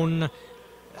his own...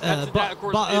 that, of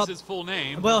course, is his full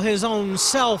name. Well, his own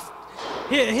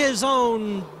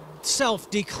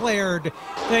self-declared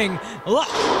thing.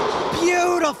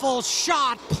 Beautiful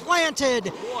shot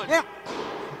planted. Yeah,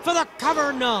 for the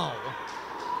cover, no.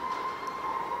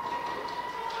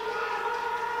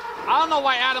 I don't know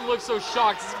why Adam looks so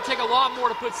shocked. It's going to take a lot more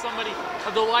to put somebody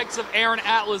of the likes of Aaron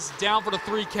Atlas down for the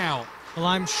 3 count. Well,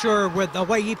 I'm sure with the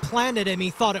way he planted him, he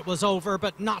thought it was over,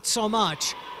 but not so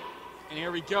much. And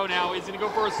here we go now. He's going to go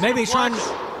for a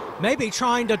maybe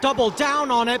trying to double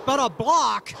down on it, but a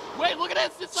block. Wait, look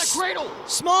at this. It's a cradle.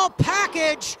 Small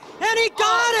package, and he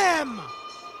got him.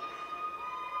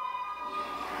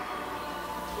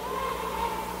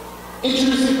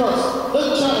 Introducing first,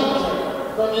 the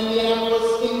challenger from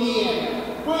Indianapolis,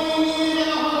 Indiana, weighing in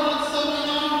at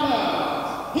 179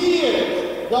 pounds. He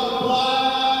is the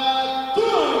Black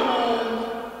Diamond,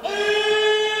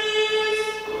 Ace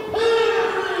Perry.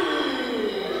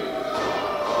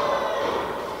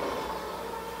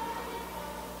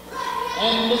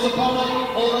 And his opponent,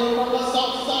 hailing from the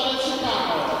south side of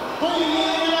Chicago, weighing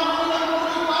in at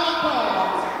 145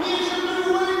 pounds. He is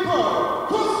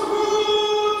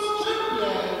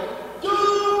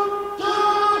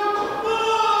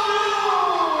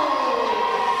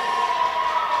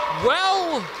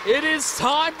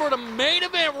time for the main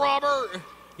event, Robert.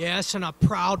 Yes, and a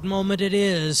proud moment it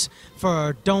is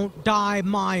for Don't Die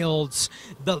Miles,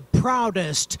 the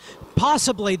proudest,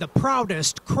 possibly the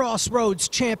proudest Crossroads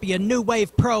champion New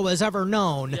Wave Pro has ever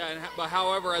known. Yeah, but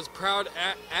however, as proud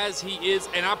as he is,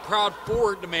 and I'm proud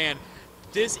for the man,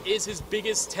 this is his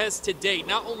biggest test to date,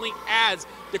 not only as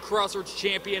the Crossroads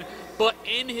champion, but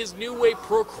in his New Wave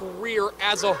Pro career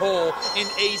as a whole in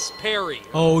Ace Perry.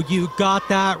 Oh, you got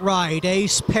that right.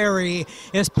 Ace Perry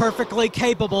is perfectly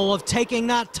capable of taking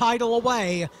that title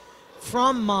away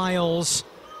from Miles.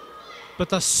 But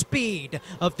the speed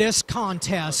of this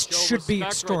contest should be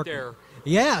extraordinary. Right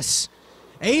there. Yes,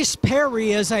 Ace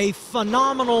Perry is a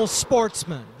phenomenal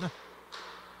sportsman.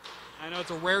 I know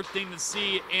it's a rare thing to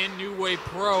see in New Wave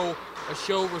Pro, a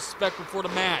show of respect before the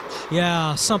match.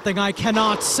 Yeah, something I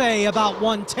cannot say about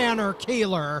one Tanner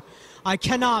Keeler. I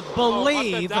cannot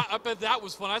believe. I bet that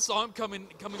was fun. I saw him coming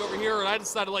over here, and I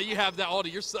decided to let you have that all to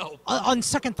yourself. On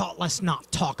second thought, let's not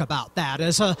talk about that.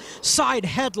 As a side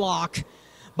headlock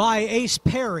by Ace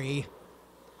Perry,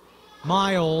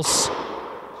 Miles,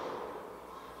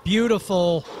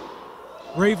 beautiful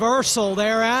reversal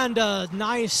there and a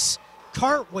nice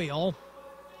cartwheel.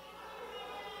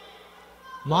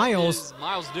 Miles. What is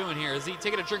Miles doing here? Is he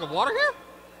taking a drink of water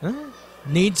here?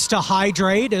 Needs to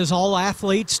hydrate, as all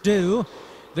athletes do.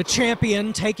 The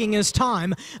champion taking his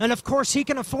time, and of course he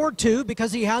can afford to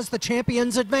because he has the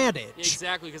champion's advantage.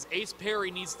 Exactly, because Ace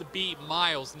Perry needs to beat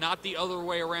Miles, not the other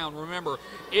way around. Remember,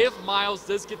 if Miles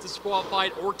does get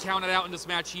disqualified or counted out in this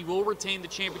match, he will retain the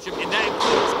championship, and that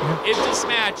includes if this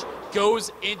match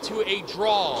goes into a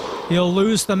draw. He'll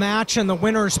lose the match and the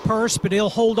winner's purse, but he'll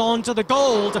hold on to the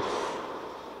gold.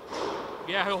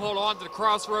 Yeah, he'll hold on to the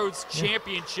Crossroads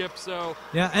Championship, so...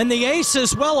 Yeah, and the Ace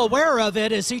is well aware of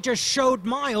it as he just showed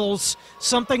Miles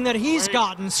something that he's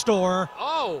got in store.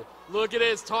 Oh, look at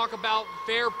this. Talk about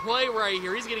fair play right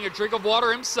here. He's getting a drink of water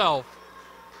himself.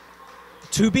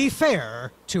 To be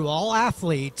fair to all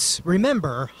athletes,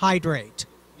 remember, hydrate.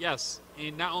 Yes,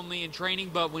 and not only in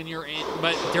training, but when you're in,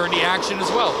 but during the action as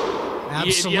well.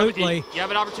 Absolutely. You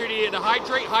have an opportunity to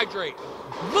hydrate.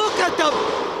 Look at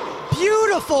the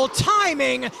beautiful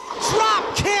timing,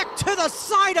 drop kick to the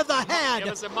side of the head. Yeah,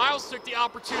 listen, Miles took the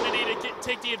opportunity to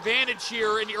take the advantage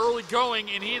here in the early going,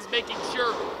 and he is making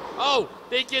sure,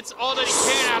 he gets all that he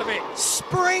can out of it.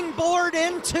 Springboard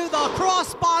into the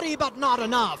crossbody, but not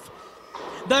enough.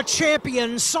 The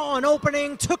champion saw an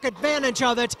opening, took advantage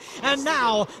of it, and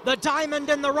now the diamond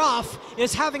in the rough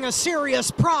is having a serious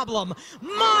problem.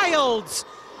 Miles,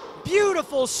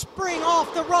 beautiful spring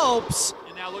off the ropes.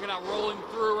 Now look at that rolling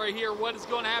through right here. What is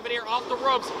going to happen here? Off the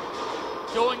ropes.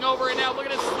 Going over it now. Look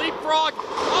at this leapfrog.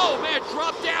 Oh, man,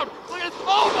 drop down. Look at this.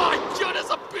 Oh, my goodness.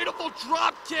 A beautiful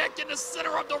drop kick in the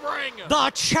center of the ring.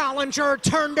 The challenger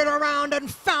turned it around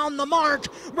and found the mark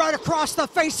right across the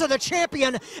face of the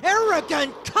champion.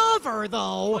 Arrogant cover,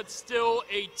 though. But still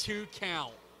a 2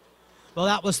 count. Well,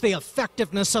 that was the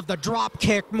effectiveness of the drop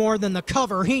kick more than the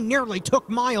cover. He nearly took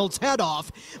Miles' head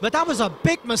off, but that was a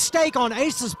big mistake on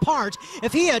Ace's part.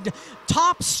 If he had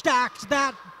top stacked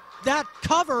that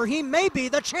cover, he may be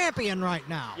the champion right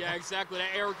now. Yeah, exactly.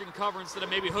 That arrogant cover instead of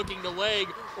maybe hooking the leg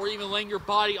or even laying your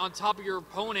body on top of your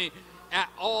opponent at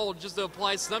all, just to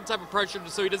apply some type of pressure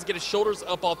so he doesn't get his shoulders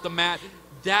up off the mat.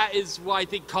 That is why I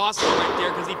think cost him right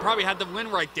there, because he probably had the win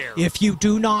right there. If you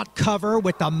do not cover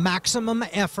with the maximum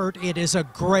effort, it is a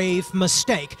grave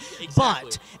mistake. Exactly.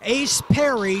 But Ace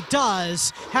Perry does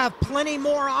have plenty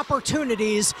more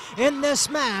opportunities in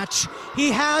this match. He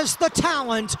has the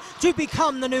talent to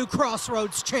become the new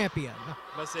Crossroads champion.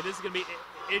 But I say this is going to be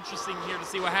interesting here to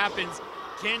see what happens.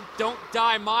 Can Don't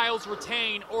Die Miles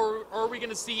retain, or are we going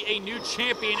to see a new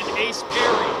champion in Ace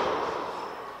Perry?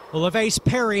 Well, if Ace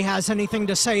Perry has anything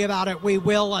to say about it, we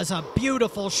will, as a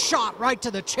beautiful shot right to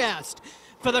the chest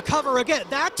for the cover again.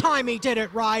 That time he did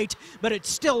it right, but it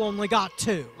still only got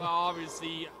 2. Well,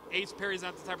 obviously, Ace Perry's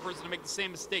not the type of person to make the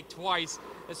same mistake twice,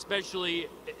 especially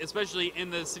in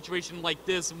the situation like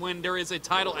this when there is a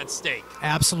title at stake.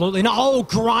 Absolutely. No,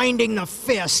 grinding the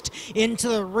fist into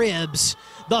the ribs.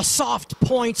 The soft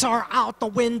points are out the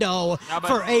window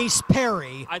for Ace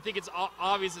Perry. I think it's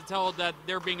obvious to tell that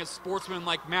there being a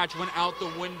sportsman-like match went out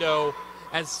the window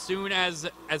as soon as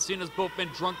both men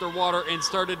drunk their water and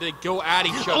started to go at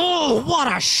each other. Oh,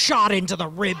 what a shot into the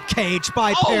rib cage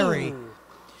by Perry.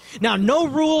 Now, no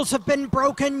rules have been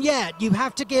broken yet. You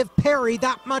have to give Perry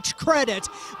that much credit,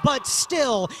 but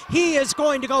still, he is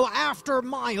going to go after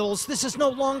Miles. This is no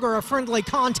longer a friendly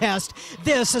contest.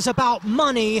 This is about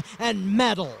money and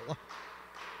medal.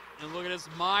 And look at this,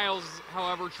 Miles,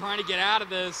 however, trying to get out of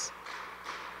this.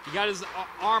 He got his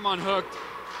arm unhooked.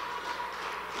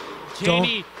 Can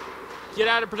he get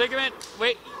out of predicament?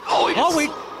 Wait. Oh, he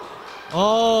just...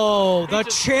 The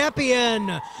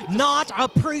champion not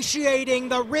appreciating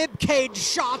the ribcage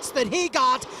shots that he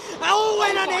got. Oh,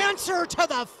 and an answer to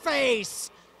the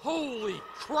face. Holy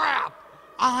crap.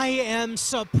 I am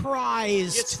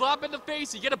surprised. You get slapped in the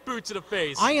face, you get a boot to the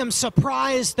face. I am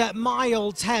surprised that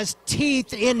Miles has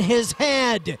teeth in his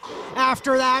head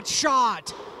after that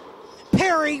shot.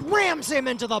 Perry rams him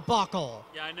into the buckle.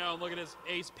 Yeah, I know. Look at his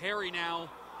Ace Perry now.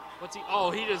 What's he?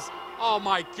 Oh, he just... Oh,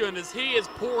 my goodness. He is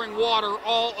pouring water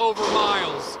all over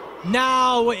Miles.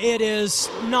 Now it is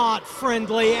not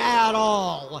friendly at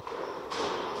all.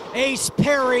 Ace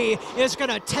Perry is going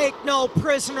to take no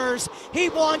prisoners. He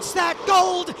wants that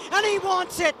gold, and he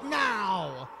wants it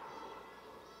now.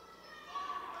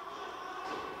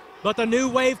 But the New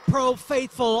Wave Pro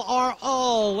faithful are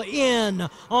all in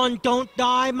on Don't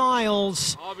Die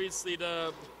Miles. Obviously,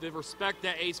 the respect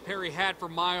that Ace Perry had for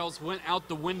Miles went out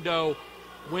the window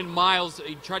when Miles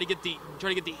tried to get the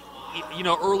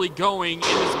early going in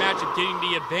this match of getting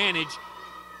the advantage.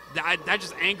 That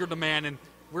just angered the man, and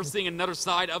we're seeing another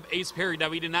side of Ace Perry that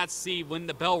we did not see when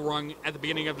the bell rung at the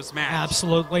beginning of this match.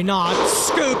 Absolutely not.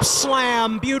 Scoop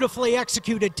slam, beautifully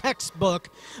executed textbook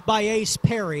by Ace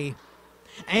Perry.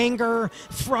 Anger,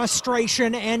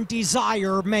 frustration, and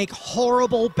desire make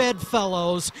horrible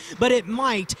bedfellows, but it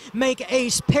might make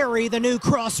Ace Perry the new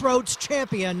Crossroads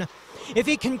champion if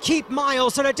he can keep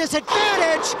Miles at a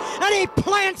disadvantage, and he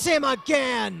plants him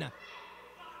again.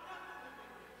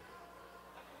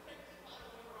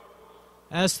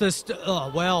 As this,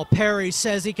 Perry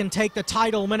says he can take the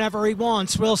title whenever he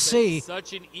wants. We'll see.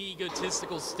 Such an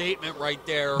egotistical statement right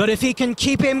there. But if he can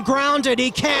keep him grounded, he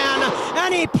can,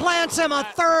 and he plants him a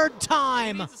third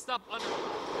time. He needs to stop under.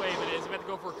 Wait a minute, is he about to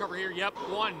go for a cover here? Yep,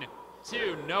 1,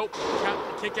 2, nope.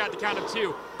 Kick out the count of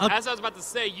 2. As I was about to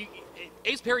say,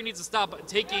 Ace Perry needs to stop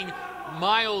taking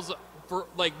Miles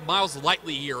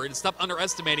lightly here and stop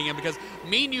underestimating him, because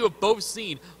me and you have both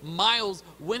seen Miles,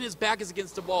 when his back is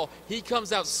against the wall, he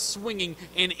comes out swinging,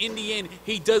 and in the end,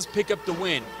 he does pick up the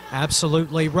win.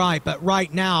 Absolutely right, but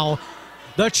right now,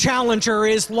 the challenger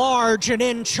is large and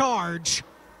in charge.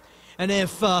 And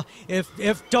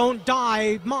if Don't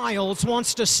Die Miles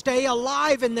wants to stay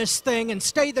alive in this thing and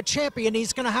stay the champion,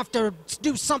 he's going to have to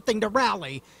do something to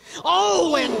rally.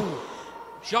 Oh, and...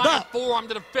 Giant forearm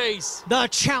to the face. The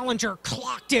challenger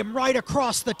clocked him right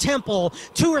across the temple.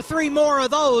 2 or 3 more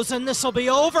of those, and this will be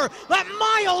over. But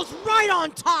Miles right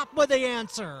on top with the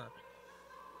answer.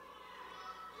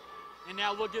 And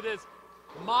now look at this.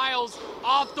 Miles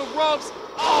off the ropes.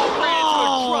 Oh,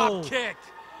 ran to a drop kick.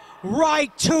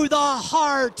 Right to the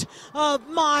heart of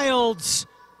Miles.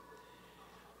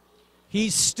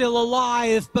 He's still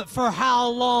alive, but for how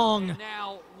long? And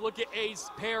now look at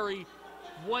Ace Perry.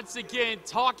 Once again,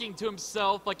 talking to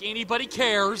himself like anybody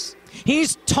cares.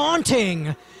 He's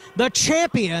taunting the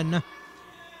champion.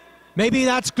 Maybe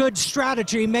that's good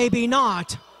strategy, maybe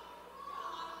not.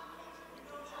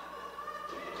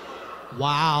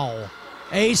 Wow.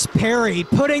 Ace Perry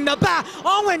putting the back.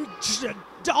 Oh, and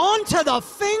onto the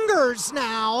fingers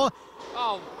now.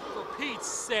 Oh, for Pete's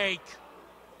sake.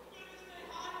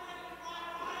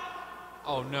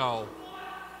 Oh, no.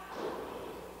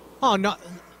 Oh, no.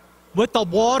 With the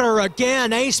water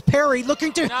again, Ace Perry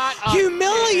looking to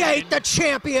humiliate the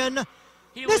champion.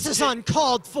 This is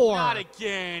uncalled for. Not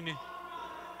again.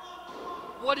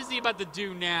 What is he about to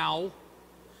do now?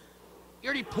 He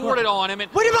already poured it on him. And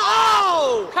what about?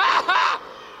 Oh! Ha ha!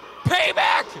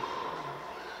 Payback!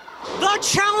 The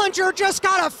challenger just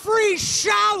got a free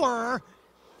shower,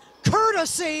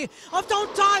 courtesy of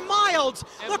Don't Die Miles,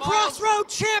 and the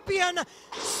Crossroads champion,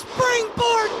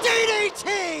 springboard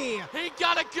DDT. He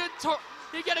got a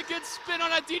good spin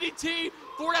on a DDT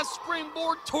for that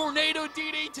springboard tornado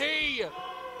DDT.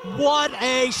 What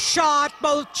a shot!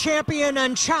 Both champion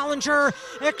and challenger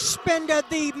expended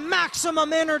the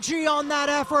maximum energy on that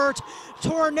effort.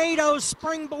 Tornado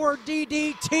springboard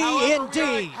DDT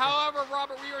indeed. However,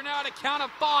 Robert, we are now at a count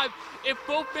of 5. If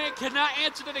both men cannot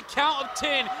answer to the count of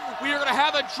 10, we are going to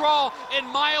have a draw, and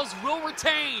Miles will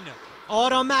retain.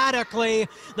 Automatically,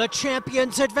 the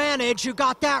champion's advantage. You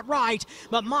got that right.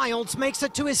 But Miles makes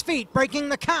it to his feet, breaking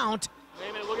the count.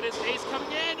 Wait a minute, look at his ace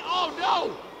coming in. Oh,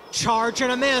 no! Charge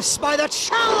and a miss by the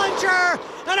challenger,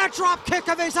 and a drop kick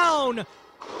of his own.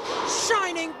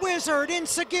 Shining Wizard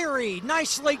Insagiri,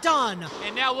 nicely done.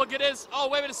 And now look at this. Oh,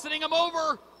 wait a minute, sending him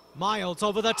over. Miles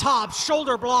over the top,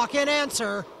 shoulder block in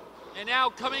answer. And now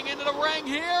coming into the ring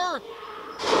here.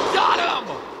 Got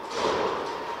him!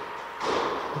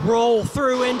 Roll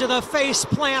through into the face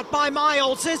plant by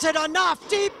Miles. Is it enough?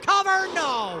 Deep cover?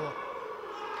 No.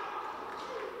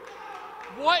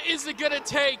 What is it gonna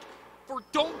take for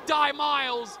Don't Die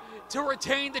Miles to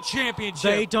retain the championship?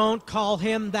 They don't call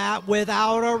him that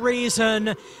without a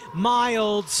reason.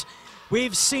 Miles,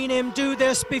 we've seen him do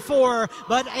this before,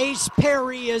 but Ace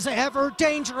Perry is ever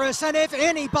dangerous, and if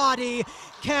anybody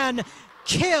can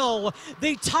kill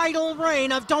the title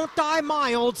reign of Don't Die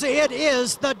Miles, it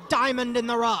is the diamond in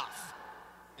the rough.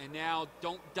 And now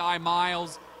Don't Die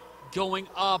Miles going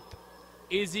up.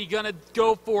 Is he gonna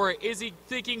go for it? Is he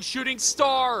thinking shooting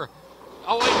star?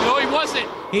 Oh wait, no he wasn't.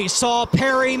 He saw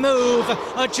Perry move,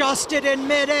 adjusted in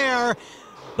midair,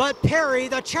 but Perry,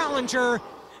 the challenger,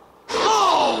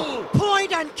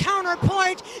 point and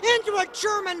counterpoint into a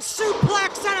German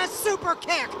suplex and a super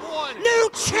kick. New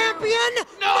champion?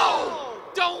 No!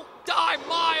 Don't Die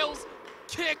Miles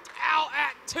kicked out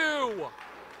at 2.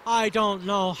 I don't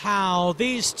know how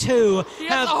these two He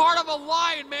has the heart of a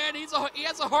lion, man. He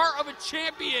has the heart of a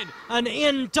champion. An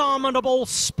indomitable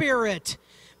spirit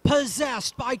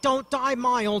possessed by Don't Die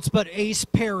Miles, but Ace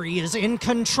Perry is in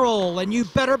control, and you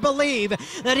better believe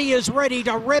that he is ready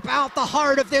to rip out the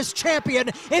heart of this champion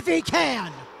if he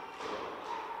can.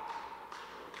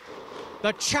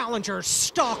 The challenger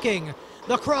stalking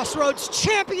the Crossroads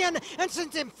champion and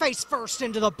sends him face first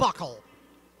into the buckle.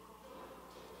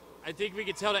 I think we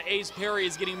can tell that Ace Perry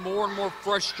is getting more and more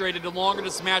frustrated the longer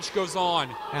this match goes on.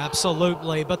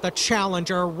 Absolutely, but the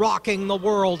challenger rocking the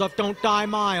world of Don't Die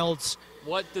Miles.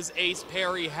 What does Ace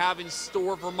Perry have in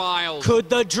store for Miles? Could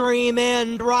the dream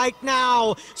end right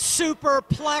now?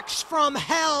 Superplex from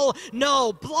hell.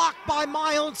 No, blocked by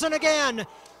Miles, and again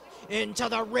into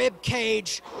the rib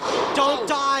cage. Don't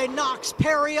Die knocks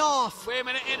Perry off. Wait a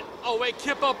minute, and oh wait,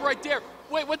 Kip up right there.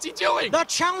 Wait, what's he doing? The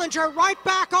challenger right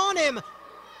back on him.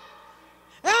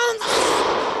 And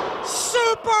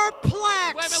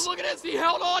superplex. Wait a minute, look at this. He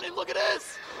held on, and look at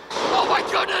this. Oh my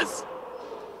goodness.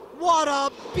 What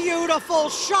a beautiful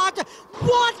shot.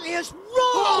 What is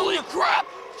wrong? Holy crap.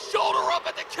 Shoulder up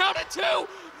at the count of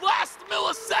 2. Last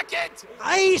millisecond.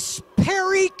 Ace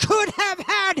Perry could have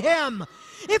had him.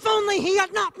 If only he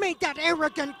had not made that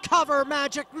arrogant cover,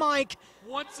 Magic Mike.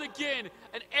 Once again,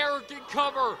 an arrogant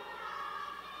cover.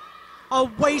 A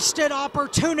wasted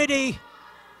opportunity.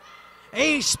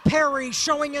 Ace Perry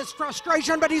showing his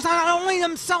frustration, but he's not only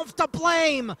himself to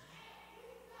blame.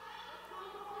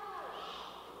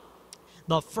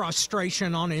 The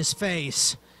frustration on his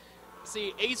face.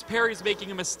 See, Ace Perry's making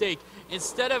a mistake.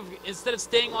 Instead of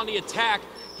staying on the attack,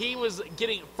 he was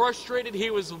getting frustrated. He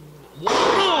was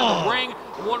wandering in the ring,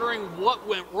 wondering what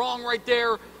went wrong right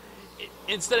there,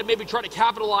 instead of maybe trying to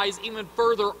capitalize even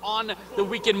further on the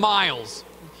weakened Miles.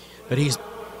 But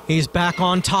he's back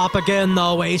on top again,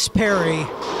 though, Ace Perry.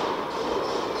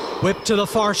 Whip to the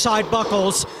far side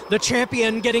buckles. The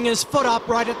champion getting his foot up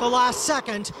right at the last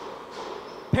second.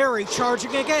 Perry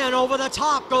charging again. Over the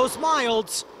top goes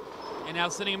Miles. And now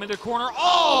sending him into the corner.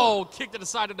 Oh! Kick to the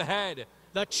side of the head.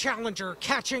 The challenger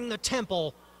catching the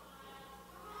temple.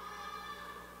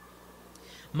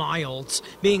 Miles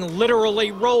being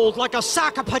literally rolled like a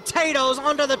sack of potatoes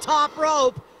onto the top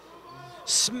rope.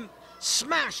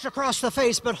 Smashed across the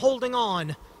face, but holding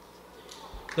on.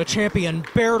 The champion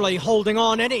barely holding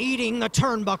on and eating the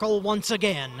turnbuckle once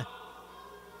again.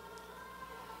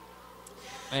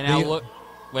 And now look,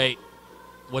 wait,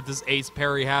 what does Ace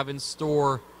Perry have in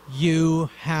store? You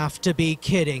have to be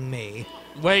kidding me.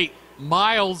 Wait,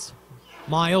 Miles.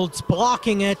 Miles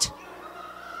blocking it.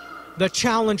 The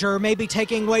challenger may be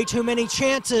taking way too many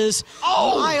chances.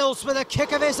 Oh! Miles with a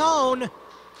kick of his own.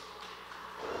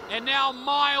 And now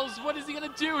Miles, what is he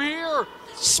going to do here?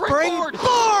 Springboard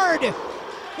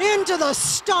into the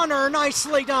stunner.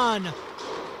 Nicely done.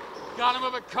 Got him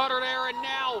with a cutter there, and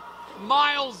now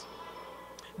Miles.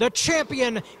 The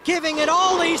champion giving it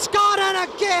all he's got, and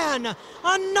again,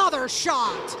 another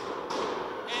shot.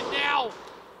 And now,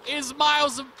 is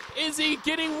Miles, is he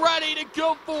getting ready to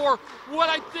go for what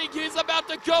I think he's about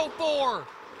to go for?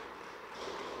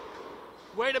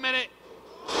 Wait a minute.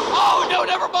 Oh, no,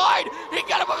 never mind. He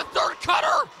got him with a third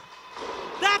cutter.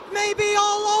 That may be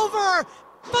all over.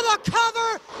 For the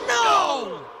cover,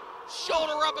 no.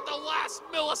 Shoulder up at the last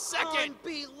millisecond.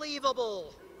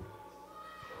 Unbelievable.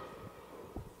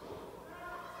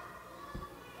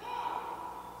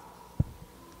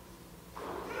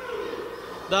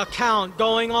 The count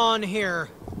going on here.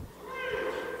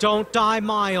 Don't Die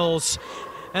Miles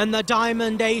and the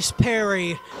Diamond Ace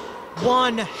Perry.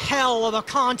 One hell of a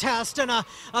contest and a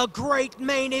great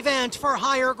main event for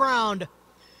Higher Ground.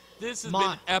 This has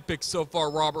been epic so far,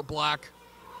 Robert Black.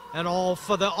 And all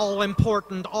for the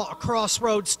all-important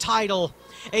Crossroads title.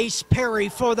 Ace Perry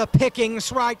for the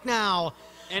pickings right now.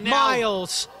 And now,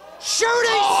 Miles,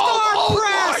 shooting star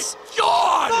press. Oh my God!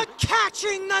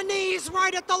 catching the knees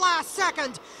right at the last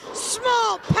second.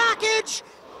 Small package.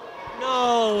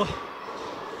 No.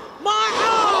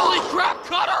 Holy crap,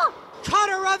 Cutter!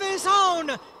 Cutter of his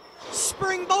own.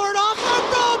 Springboard off the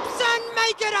ropes and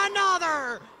make it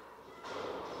another.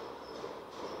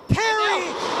 Perry.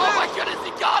 Oh my goodness,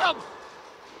 he got him!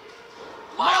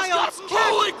 Miles got him.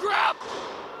 Holy crap!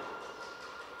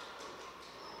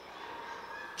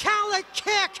 Calic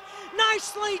kick.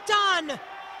 Nicely done.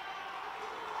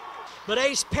 But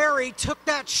Ace Perry took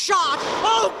that shot.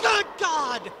 Oh, good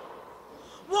God!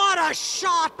 What a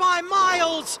shot by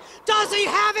Miles! Does he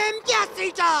have him? Yes,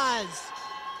 he does!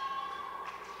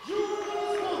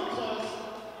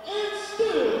 And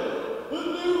still, the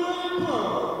new reigning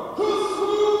pro,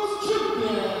 Crossroads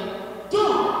Champion,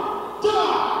 Dr.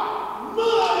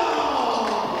 Miles!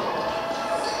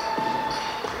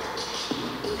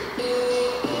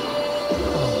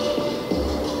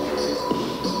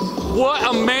 What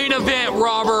a main event,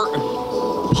 Robert!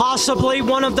 Possibly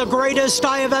one of the greatest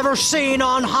I have ever seen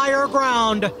on higher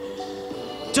ground.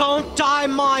 Don't Die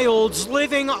Miles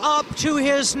living up to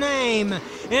his name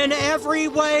in every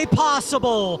way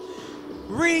possible.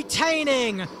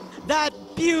 Retaining that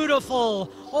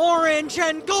beautiful orange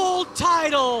and gold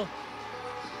title.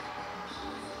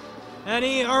 And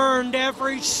he earned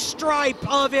every stripe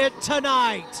of it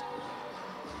tonight.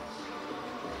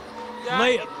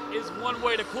 That is one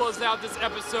way to close out this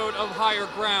episode of Higher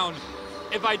Ground,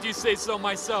 if I do say so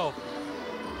myself.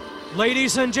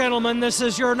 Ladies and gentlemen, this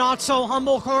is your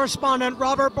not-so-humble correspondent,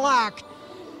 Robert Black,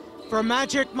 for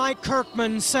Magic Mike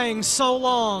Kirkman saying so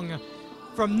long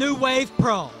from New Wave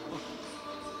Pro.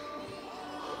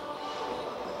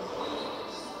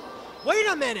 Wait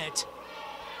a minute!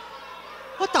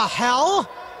 What the hell?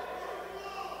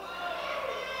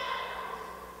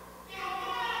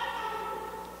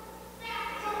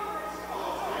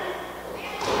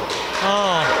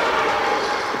 Oh.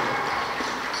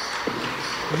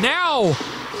 Now,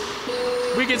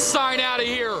 we can sign out of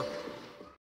here.